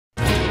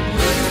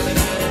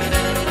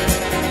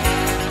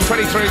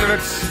23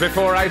 minutes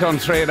before 8 on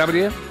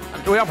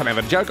 3AW. We often have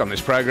a joke on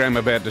this program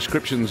about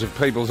descriptions of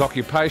people's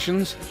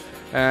occupations.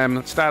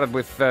 It started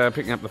with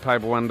picking up the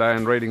paper one day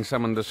and reading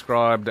someone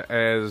described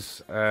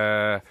as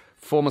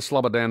former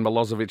Slobodan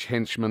Milosevic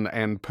henchman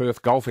and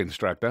Perth golf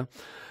instructor.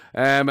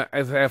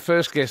 As our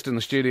first guest in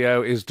the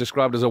studio is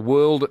described as a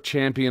world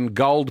champion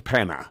gold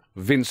panner,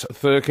 Vince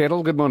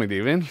Thurkettle. Good morning to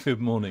you, Vince.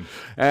 Good morning.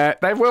 They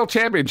have world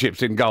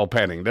championships in gold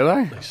panning, do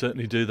they? They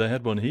certainly do. They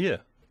had one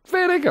here.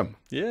 Fair dinkum.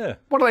 Yeah.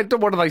 What do they do?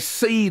 What do they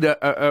seed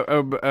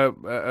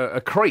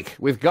a creek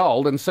with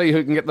gold and see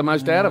who can get the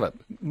most out of it?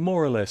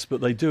 More or less, but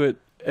they do it.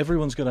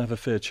 Everyone's going to have a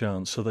fair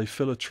chance, so they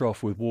fill a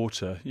trough with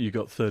water. You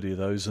got 30 of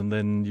those, and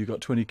then you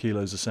got 20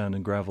 kilos of sand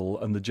and gravel,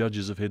 and the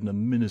judges have hidden a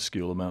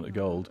minuscule amount of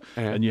gold,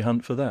 and you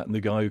hunt for that, and the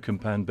guy who can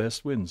pan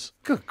best wins.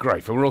 Good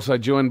grief. And we're also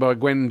joined by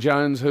Gwen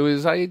Jones, who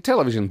is a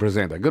television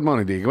presenter. Good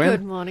morning to you, Gwen.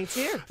 Good morning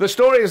to you. The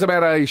story is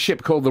about a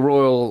ship called the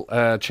Royal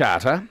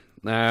Charter,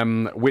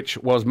 which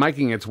was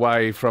making its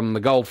way from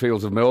the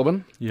goldfields of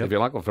Melbourne, if you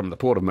like, or from the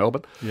port of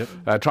Melbourne,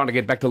 trying to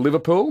get back to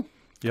Liverpool.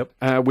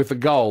 With the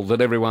gold that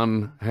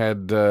everyone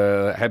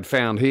had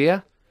found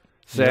here.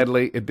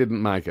 Sadly, it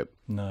didn't make it.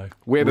 No,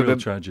 real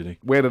tragedy.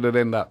 Where did it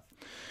end up?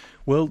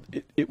 Well,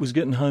 it was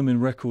getting home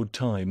in record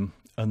time,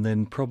 and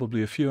then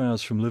probably a few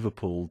hours from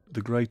Liverpool,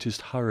 the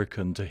greatest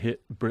hurricane to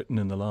hit Britain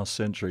in the last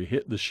century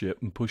hit the ship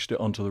and pushed it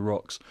onto the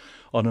rocks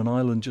on an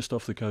island just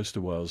off the coast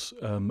of Wales,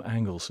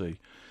 Anglesey.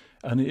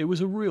 And it was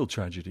a real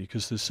tragedy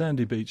because there's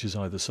sandy beaches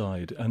either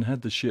side, and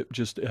had the ship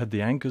just had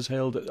the anchors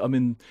held, I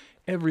mean,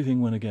 everything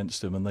went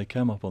against them, and they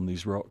came up on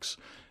these rocks,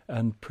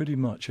 and pretty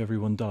much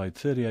everyone died.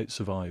 38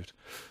 survived.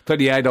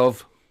 38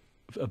 of?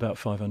 About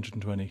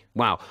 520.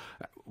 Wow.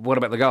 What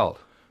about the gold?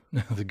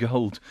 The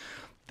gold,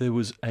 there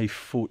was a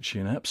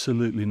fortune,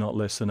 absolutely not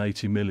less than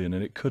 80 million,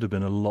 and it could have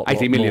been a lot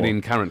 80 million more.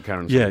 In current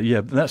currency?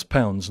 Yeah, that's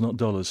pounds, not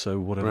dollars, so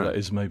whatever that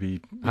is,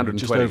 maybe 120.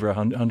 Just over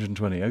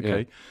 120, okay.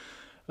 Yeah.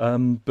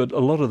 But a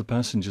lot of the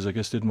passengers, I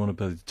guess, didn't want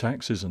to pay the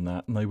taxes and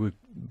that, and they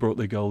brought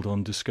their gold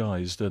on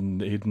disguised and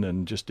hidden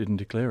and just didn't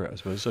declare it, I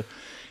suppose. So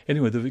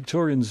anyway, the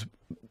Victorians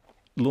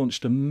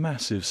launched a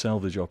massive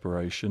salvage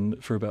operation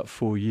for about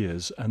 4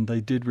 years, and they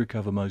did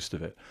recover most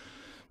of it.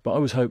 But I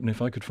was hoping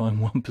if I could find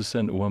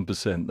 1% of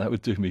 1%, that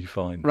would do me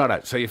fine. Righto.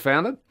 So you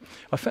found it?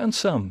 I found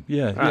some,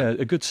 yeah,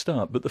 a good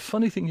start. But the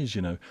funny thing is,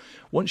 I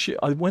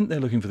went there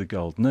looking for the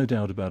gold, no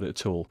doubt about it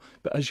at all.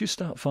 But as you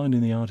start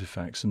finding the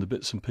artefacts and the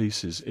bits and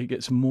pieces, it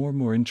gets more and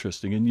more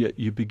interesting, and yet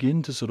you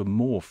begin to sort of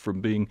morph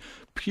from being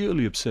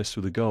purely obsessed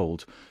with the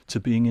gold to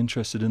being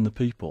interested in the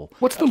people.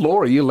 What's the law?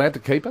 Are you allowed to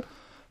keep it?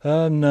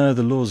 No,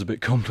 the law's a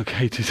bit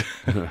complicated.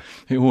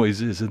 It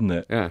always is, isn't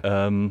it? Yeah.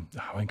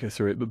 I won't go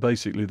through it, but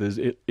basically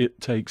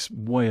it takes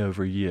way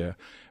over a year,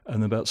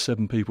 and about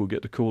 7 people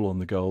get to call on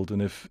the gold,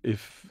 and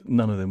if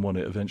none of them want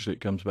it, eventually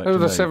it comes back to me.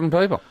 Who are the 7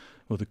 people?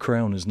 Well, the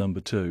Crown is number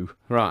 2.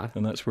 Right.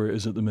 And that's where it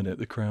is at the minute.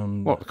 The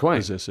Crown... What, the Queen?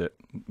 Possess it.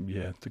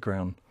 Yeah, the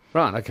Crown.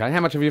 Right, okay.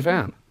 How much have you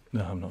found?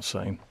 No, I'm not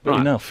saying. But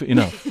Right. enough.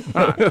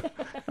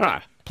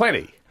 Right,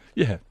 plenty.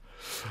 Yeah.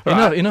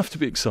 Right. Enough to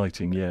be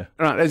exciting, yeah.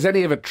 Right, is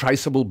any of it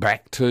traceable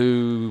back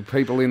to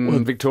people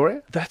in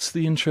Victoria? That's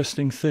the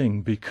interesting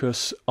thing,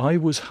 because I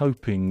was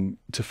hoping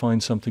to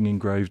find something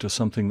engraved or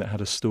something that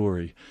had a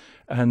story.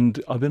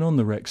 And I've been on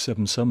the wreck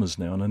 7 summers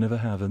now, and I never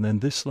have. And then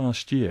this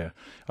last year,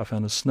 I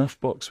found a snuff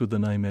box with the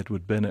name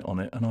Edward Bennett on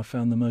it, and I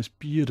found the most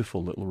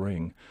beautiful little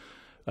ring,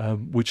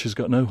 which has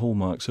got no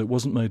hallmark, so it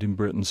wasn't made in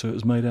Britain, so it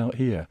was made out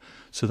here.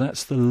 So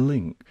that's the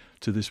link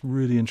to this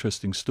really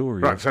interesting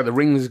story. Right, so the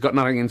ring's got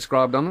nothing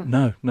inscribed on it?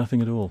 No,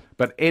 nothing at all.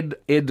 But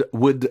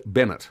Edward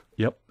Bennett.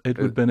 Yep,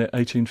 Edward Bennett,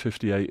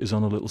 1858, is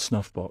on a little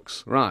snuff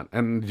box. Right,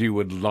 and you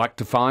would like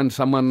to find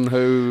someone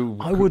who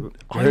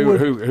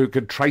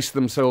could trace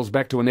themselves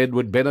back to an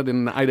Edward Bennett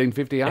in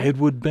 1858?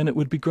 Edward Bennett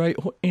would be great,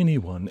 or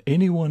anyone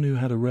who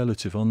had a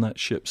relative on that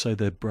ship, say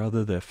their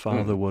brother, their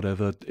father,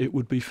 whatever, it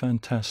would be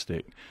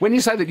fantastic. When you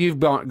say that you've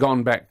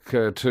gone back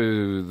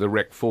to the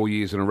wreck 4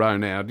 years in a row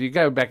now, do you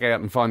go back out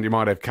and find you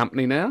might have company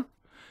now?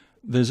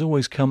 There's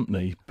always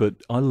company, but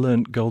I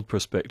learnt gold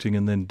prospecting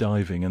and then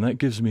diving, and that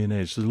gives me an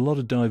edge. There's a lot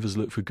of divers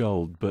look for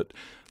gold, but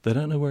they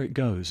don't know where it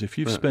goes. If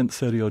you've spent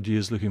 30-odd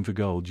years looking for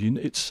gold,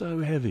 it's so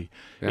heavy.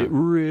 Yeah. It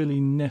really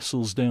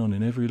nestles down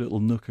in every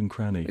little nook and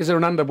cranny. Is there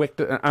an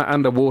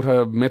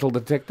underwater metal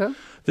detector?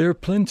 There are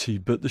plenty,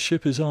 but the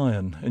ship is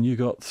iron, and you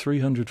got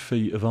 300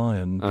 feet of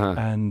iron,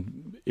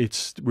 and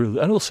it's real.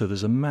 And also,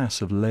 there's a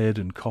mass of lead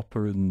and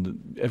copper,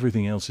 and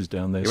everything else is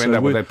down there. You end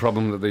up with that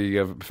problem that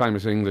the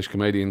famous English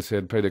comedian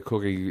said, Peter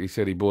Cook, he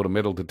said he bought a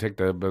metal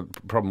detector, but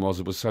the problem was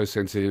it was so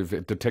sensitive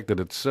it detected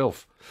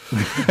itself.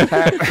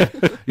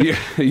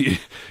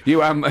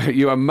 You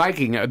are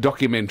making a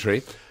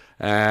documentary,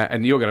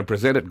 and you're going to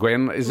present it,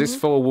 Gwen. Is this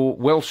for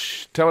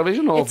Welsh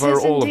television or for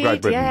all of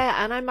Great Britain?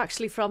 Yeah, and I'm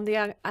actually from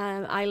the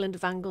island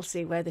of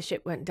Anglesey where the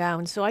ship went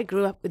down, so I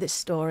grew up with this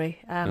story.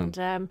 And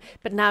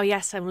but now,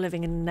 yes, I'm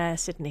living in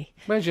Sydney.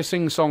 Where's your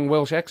sing-song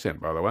Welsh accent,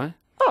 by the way?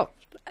 Oh,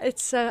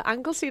 It's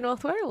Anglesey,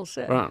 North Wales.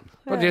 Right.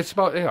 But you're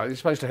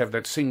supposed to have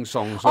that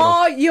sing-song sort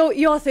Oh, of...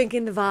 you're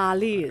thinking the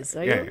Valleys,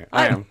 are you? Yeah,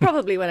 I am.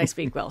 Probably when I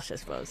speak Welsh, I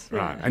suppose.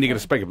 Right. And you're going to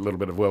speak a little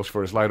bit of Welsh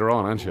for us later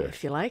on, aren't you?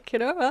 If you like, you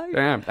know. Right?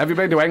 Yeah. Have you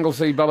been to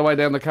Anglesey, by the way,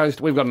 down the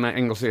coast? We've got an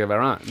Anglesey of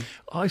our own.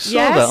 I saw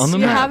Yes, that on the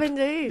you map. have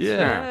indeed.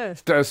 Yeah.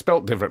 It's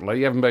spelt differently.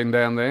 You haven't been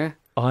down there?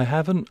 I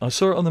haven't. I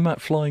saw it on the map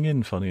flying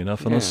in, funny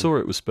enough, and I saw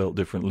it was spelt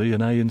differently,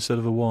 an A instead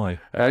of a Y.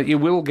 You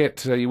will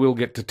get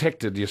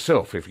detected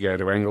yourself if you go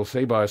to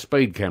Anglesey by a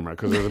speed camera,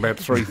 because there's about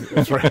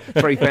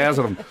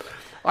 3,000 of them.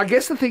 I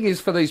guess the thing is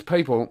for these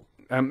people,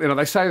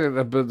 they say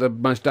that the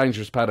most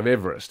dangerous part of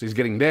Everest is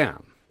getting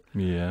down.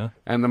 Yeah.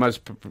 And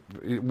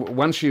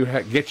once you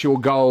get your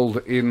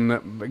gold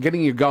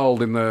getting your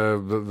gold in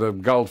the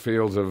gold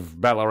fields of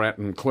Ballarat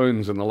and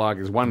Clunes and the like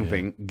is one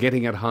thing.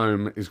 Getting it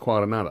home is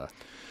quite another.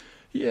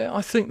 Yeah,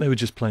 I think they were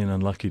just plain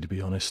unlucky, to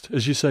be honest.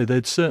 As you say,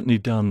 they'd certainly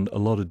done a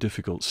lot of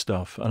difficult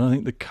stuff, and I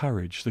think the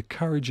courage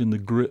and the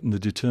grit and the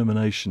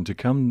determination to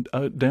come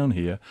down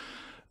here,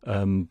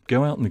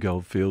 go out in the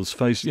goldfields,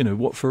 face,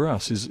 what for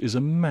us is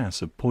a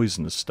mass of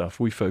poisonous stuff.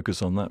 We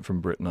focus on that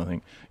from Britain, I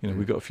think.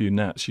 We've got a few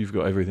gnats, you've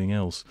got everything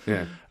else.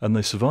 Yeah. And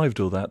they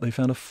survived all that. They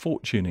found a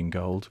fortune in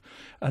gold,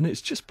 and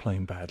it's just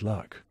plain bad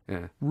luck.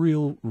 Yeah.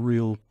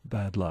 Real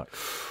bad luck.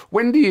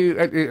 When do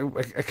you,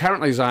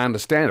 currently as I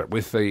understand it,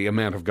 with the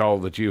amount of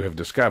gold that you have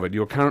discovered,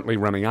 you're currently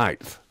running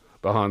 8th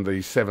behind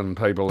the 7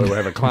 people who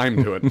have a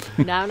claim to it.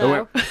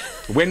 No.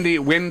 When do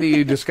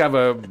you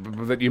discover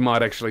that you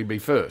might actually be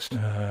first?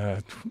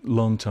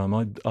 Long time.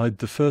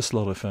 The first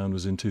lot I found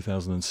was in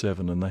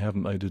 2007, and they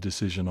haven't made a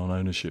decision on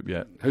ownership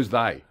yet. Who's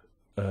they?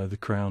 The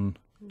Crown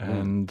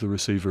and the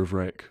Receiver of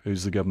Wreck,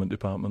 who's the government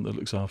department that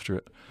looks after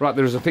it. Right,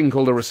 there is a thing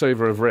called a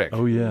Receiver of Wreck.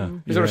 Oh, yeah.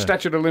 Is there a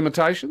statute of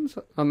limitations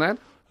on that?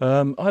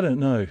 I don't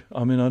know.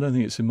 I mean, I don't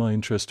think it's in my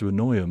interest to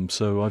annoy them,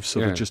 so I've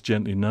sort of just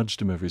gently nudged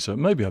them every so...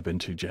 Maybe I've been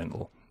too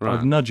gentle. Right.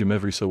 I've nudged them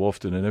every so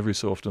often, and every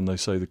so often they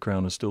say the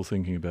Crown are still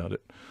thinking about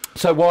it.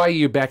 So why are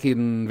you back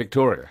in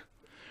Victoria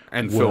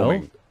and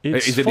filming?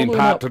 Is it in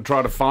part to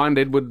try to find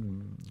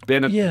Edward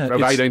Bennett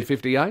of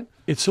 1858?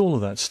 It's all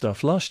of that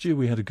stuff. Last year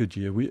we had a good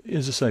year.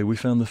 As I say, we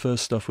found the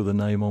first stuff with a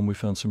name on. We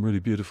found some really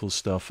beautiful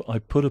stuff. I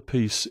put a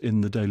piece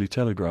in the Daily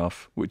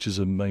Telegraph, which is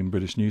a main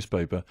British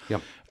newspaper,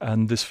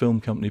 and this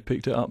film company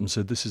picked it up and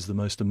said, this is the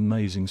most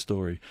amazing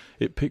story.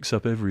 It picks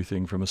up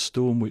everything from a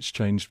storm which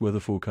changed weather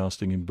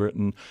forecasting in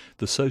Britain,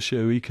 the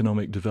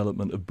socio-economic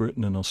development of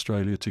Britain and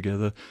Australia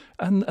together,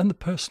 and the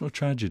personal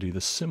tragedy,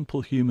 the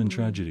simple human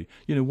tragedy.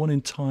 One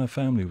entire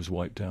family was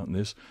wiped out in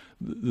this,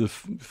 the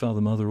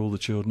father, mother, all the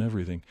children,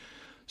 everything.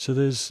 So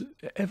there's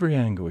every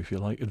angle, if you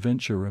like,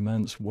 adventure,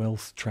 romance,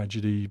 wealth,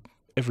 tragedy,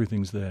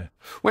 everything's there.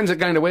 When's it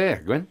going to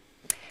air, Gwen?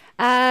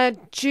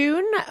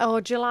 June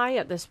or July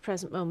at this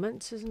present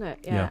moment, isn't it?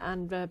 Yeah.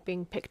 And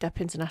being picked up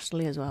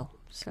internationally as well.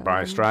 So,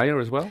 by Australia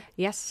as well?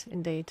 Yes,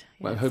 indeed.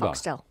 Yeah. Well, who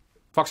Foxtel.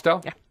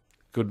 Foxtel? Yeah.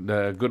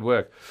 Good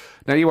work.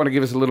 Now, you want to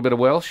give us a little bit of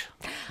Welsh?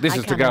 This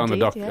is to go on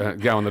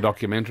the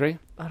documentary.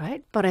 All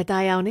right. Bore da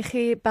iawn I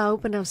chi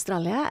bawb yn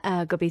Awstralia.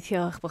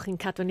 Gobeithio eich bod chi'n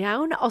cadw'n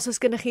iawn. Os oes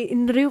gennych chi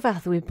unrhyw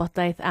fath o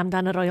wybodaeth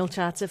amdan y Royal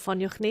Charter,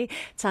 ffoniwch ni.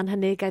 Tan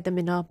hynny, gael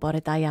dymuno bore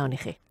da iawn I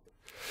chi.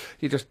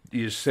 You just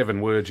use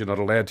 7 words you're not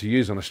allowed to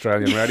use on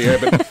Australian radio,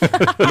 but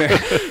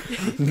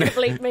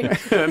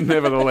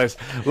nevertheless,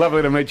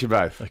 lovely to meet you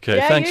both. Okay,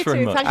 thanks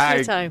very much.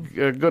 Thanks for your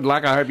time. Good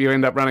luck. I hope you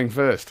end up running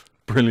first.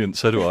 Brilliant,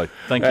 so do I.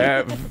 Thank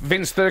you.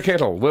 Vince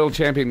Thurkettle, world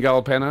champion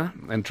goal panner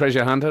and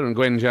treasure hunter, and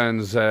Gwen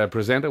Jones,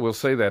 presenter. We'll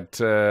see that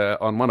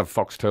on one of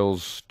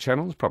Foxtel's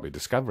channels, probably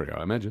Discovery,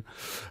 I imagine,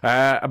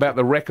 about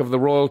the wreck of the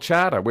Royal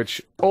Charter,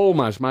 which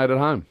almost made it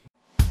home.